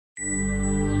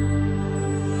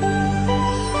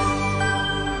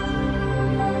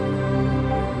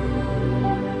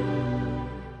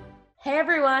Hey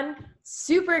everyone,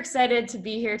 super excited to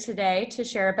be here today to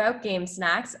share about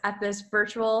GameSnacks at this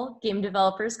virtual Game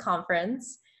Developers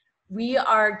Conference. We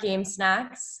are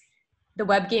GameSnacks, the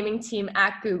web gaming team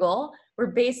at Google. We're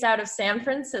based out of San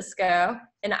Francisco,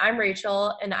 and I'm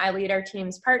Rachel, and I lead our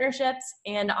team's partnerships.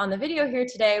 And on the video here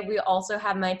today, we also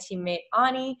have my teammate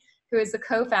Ani, who is the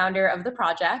co-founder of the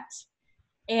project.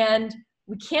 And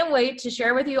we can't wait to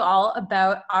share with you all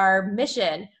about our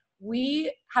mission.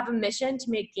 We have a mission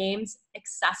to make games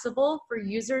accessible for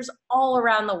users all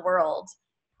around the world.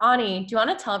 Ani, do you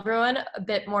want to tell everyone a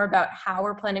bit more about how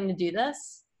we're planning to do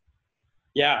this?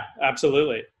 Yeah,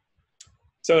 absolutely.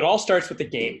 So it all starts with the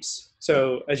games.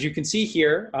 So as you can see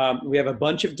here, we have a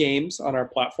bunch of games on our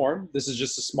platform. This is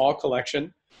just a small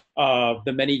collection of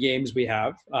the many games we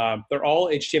have. They're all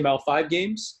HTML5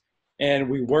 games, and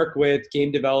we work with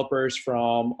game developers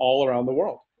from all around the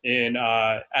world in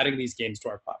adding these games to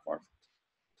our platform.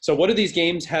 So what do these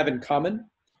games have in common?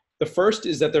 The first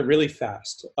is that they're really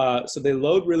fast. So they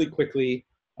load really quickly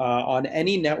on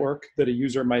any network that a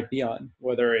user might be on,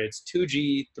 whether it's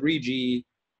 2G, 3G,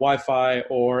 Wi-Fi,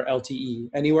 or LTE,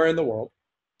 anywhere in the world.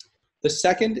 The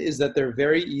second is that they're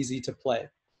very easy to play.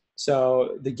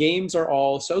 So the games are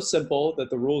all so simple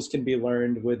that the rules can be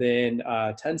learned within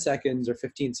 10 seconds or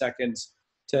 15 seconds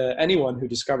to anyone who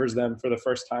discovers them for the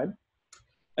first time.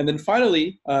 And then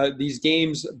finally, these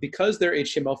games, because they're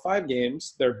HTML5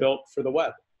 games, they're built for the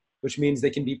web, which means they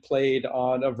can be played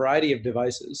on a variety of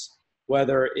devices,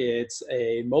 whether it's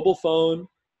a mobile phone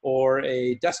or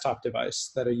a desktop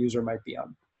device that a user might be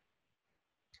on.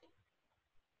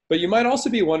 But you might also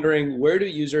be wondering, where do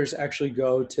users actually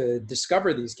go to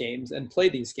discover these games and play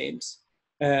these games?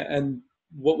 And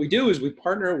what we do is we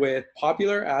partner with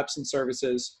popular apps and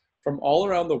services from all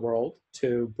around the world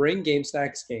to bring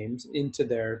GameSnacks games into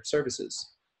their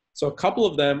services. So a couple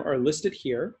of them are listed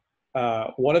here.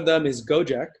 One of them is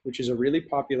GoJack, which is a really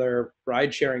popular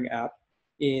ride-sharing app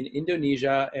in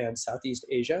Indonesia and Southeast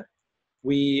Asia.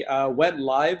 We went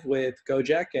live with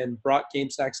GoJack and brought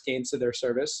GameSnacks games to their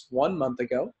service 1 month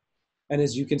ago. And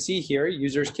as you can see here,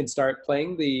 users can start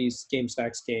playing these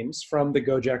GameSnacks games from the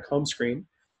GoJack home screen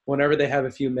whenever they have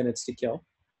a few minutes to kill.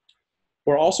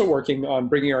 We're also working on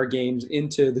bringing our games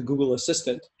into the Google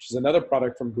Assistant, which is another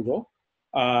product from Google.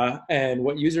 And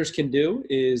what users can do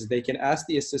is they can ask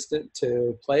the assistant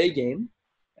to play a game,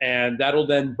 and that'll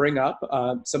then bring up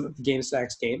some of the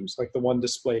GameSnacks games, like the one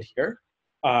displayed here.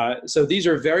 So these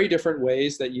are very different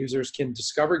ways that users can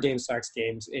discover GameSnacks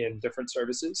games in different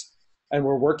services. And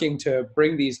we're working to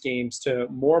bring these games to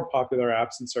more popular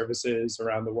apps and services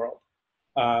around the world.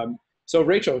 So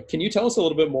Rachel, can you tell us a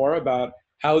little bit more about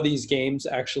how these games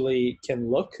actually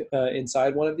can look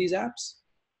inside one of these apps?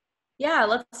 Yeah,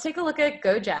 let's take a look at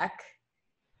GoJack.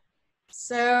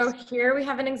 So here we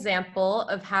have an example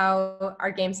of how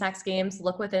our GameSnacks games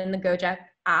look within the GoJack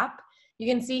app.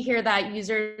 You can see here that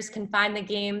users can find the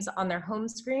games on their home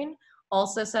screen.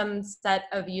 Also, some set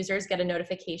of users get a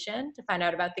notification to find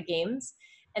out about the games.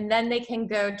 And then they can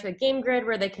go to a game grid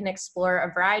where they can explore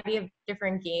a variety of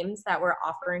different games that we're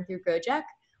offering through GoJack,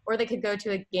 or they could go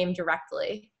to a game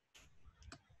directly.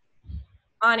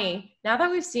 Ani, now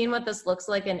that we've seen what this looks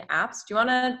like in apps, do you want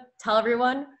to tell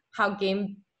everyone how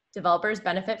game developers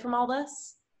benefit from all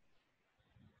this?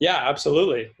 Yeah,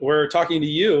 absolutely. We're talking to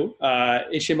you,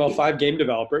 HTML5 game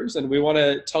developers, and we want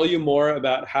to tell you more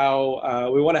about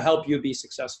how we want to help you be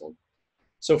successful.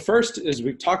 So first, as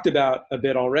we've talked about a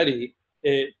bit already,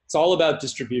 it's all about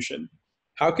distribution.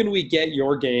 How can we get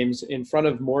your games in front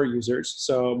of more users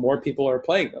so more people are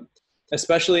playing them,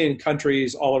 especially in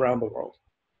countries all around the world?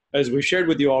 As we shared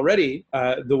with you already,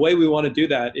 the way we want to do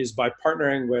that is by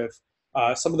partnering with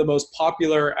some of the most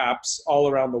popular apps all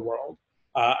around the world.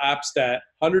 Apps that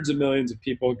hundreds of millions of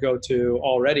people go to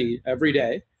already every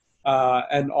day,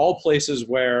 and all places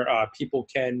where people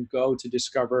can go to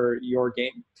discover your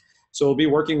game. So we'll be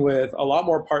working with a lot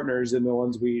more partners than the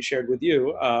ones we shared with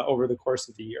you over the course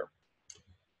of the year.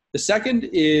 The second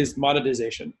is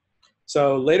monetization.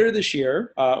 So later this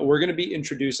year, we're going to be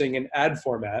introducing an ad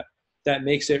format that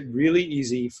makes it really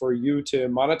easy for you to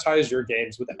monetize your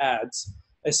games with ads,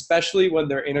 especially when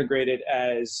they're integrated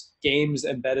as games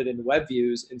embedded in web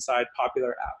views inside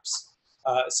popular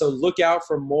apps. So look out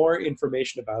for more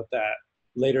information about that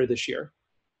later this year.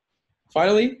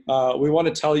 Finally, we want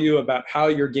to tell you about how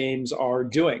your games are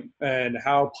doing and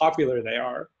how popular they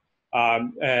are.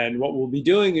 And what we'll be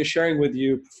doing is sharing with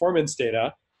you performance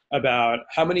data about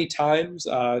how many times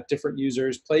different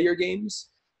users play your games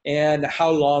and how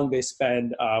long they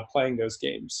spend playing those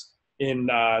games in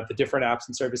the different apps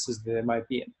and services that they might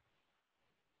be in.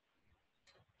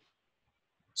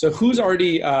 So who's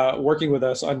already working with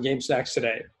us on GameSnacks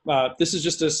today? This is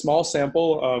just a small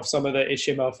sample of some of the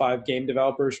HTML5 game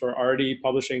developers who are already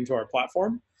publishing to our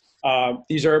platform.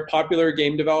 These are popular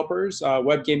game developers,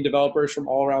 web game developers from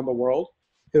all around the world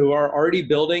who are already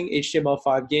building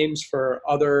HTML5 games for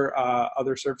other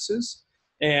services.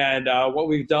 And what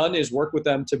we've done is work with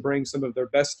them to bring some of their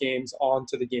best games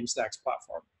onto the GameSnacks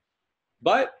platform.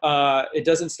 But it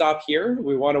doesn't stop here.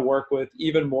 We want to work with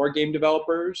even more game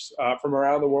developers from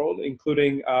around the world,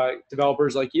 including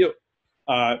developers like you.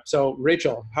 So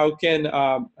Rachel, how can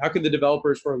the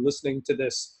developers who are listening to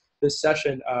this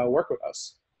session work with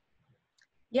us?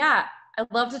 Yeah,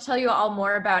 I'd love to tell you all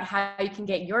more about how you can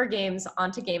get your games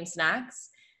onto GameSnacks.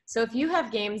 So if you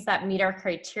have games that meet our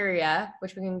criteria,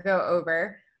 which we can go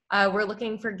over, we're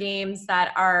looking for games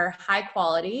that are high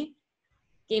quality,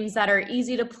 games that are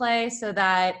easy to play so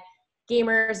that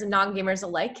gamers and non-gamers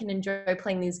alike can enjoy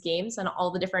playing these games on all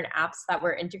the different apps that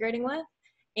we're integrating with,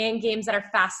 and games that are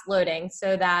fast loading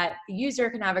so that the user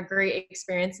can have a great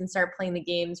experience and start playing the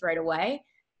games right away.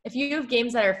 If you have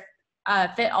games that are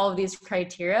fit all of these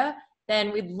criteria,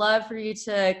 then we'd love for you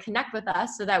to connect with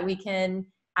us so that we can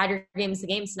add your games to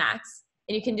GameSnacks.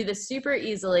 And you can do this super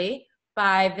easily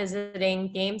by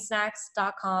visiting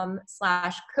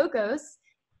gamesnacks.com/Cocos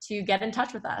to get in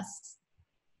touch with us.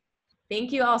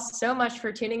 Thank you all so much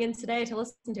for tuning in today to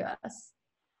listen to us.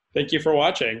 Thank you for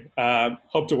watching.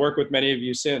 Hope to work with many of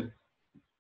you soon.